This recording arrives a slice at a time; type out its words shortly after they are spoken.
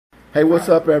Hey, what's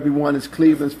up, everyone? It's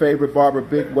Cleveland's favorite barber,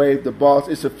 Big Wave, the boss.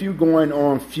 It's a few going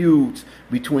on feuds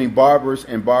between barbers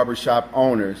and barbershop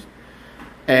owners,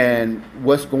 and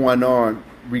what's going on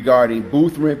regarding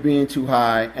booth rent being too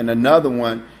high, and another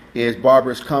one is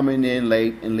barbers coming in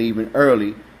late and leaving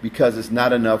early because it's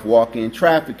not enough walk-in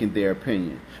traffic in their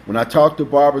opinion. When I talk to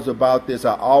barbers about this,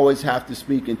 I always have to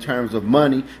speak in terms of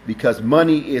money because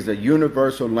money is a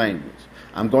universal language.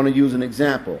 I'm going to use an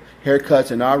example.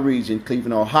 Haircuts in our region,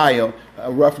 Cleveland, Ohio,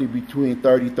 are roughly between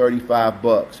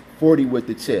 $30-$35, 40 with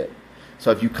the tip.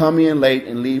 So if you come in late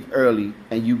and leave early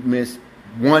and you miss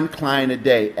one client a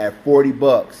day at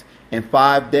 $40, in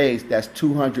 5 days, that's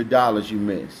 $200 you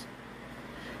miss.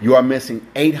 You are missing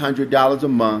 $800 a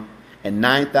month and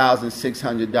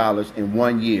 $9,600 in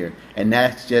 1 year, and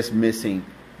that's just missing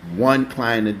one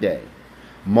client a day.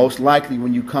 Most likely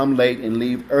when you come late and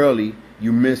leave early,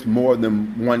 you miss more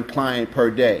than one client per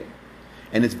day.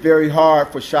 And it's very hard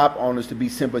for shop owners to be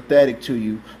sympathetic to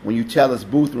you when you tell us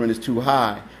booth rent is too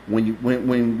high,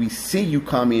 when we see you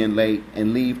come in late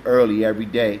and leave early every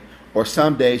day, or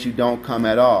some days you don't come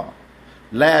at all.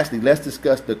 Lastly, let's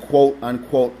discuss the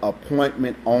quote-unquote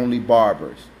appointment-only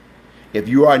barbers. If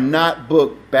you are not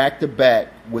booked back-to-back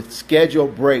with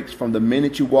scheduled breaks from the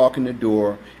minute you walk in the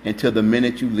door until the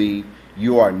minute you leave,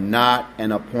 you are not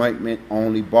an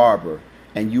appointment-only barber,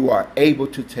 and you are able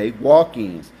to take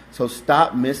walk-ins. So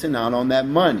stop missing out on that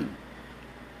money.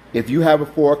 If you have a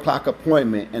 4 o'clock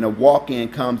appointment and a walk-in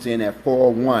comes in at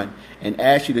 4:01 and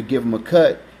asks you to give them a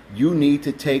cut, you need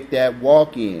to take that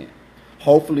walk-in.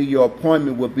 Hopefully your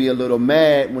appointment will be a little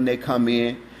mad when they come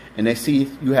in and they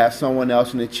see you have someone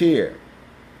else in the chair.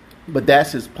 But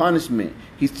that's his punishment.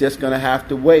 He's just going to have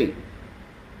to wait.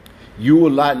 You will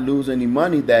not lose any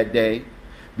money that day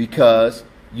because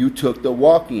you took the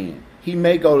walk-in. He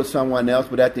may go to someone else,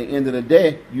 but at the end of the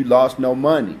day, you lost no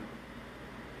money.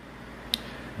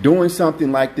 Doing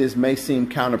something like this may seem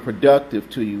counterproductive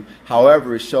to you.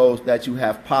 However, it shows that you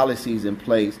have policies in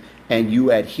place and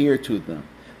you adhere to them.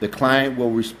 The client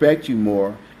will respect you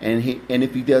more, and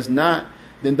if he does not,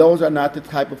 then those are not the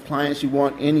type of clients you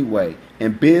want anyway.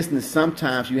 In business,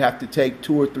 sometimes you have to take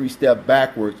 2 or 3 steps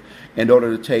backwards in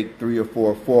order to take 3 or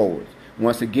 4 forwards.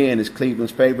 Once again, it's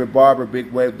Cleveland's favorite barber,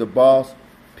 Big Wave the Boss.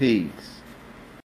 Peace.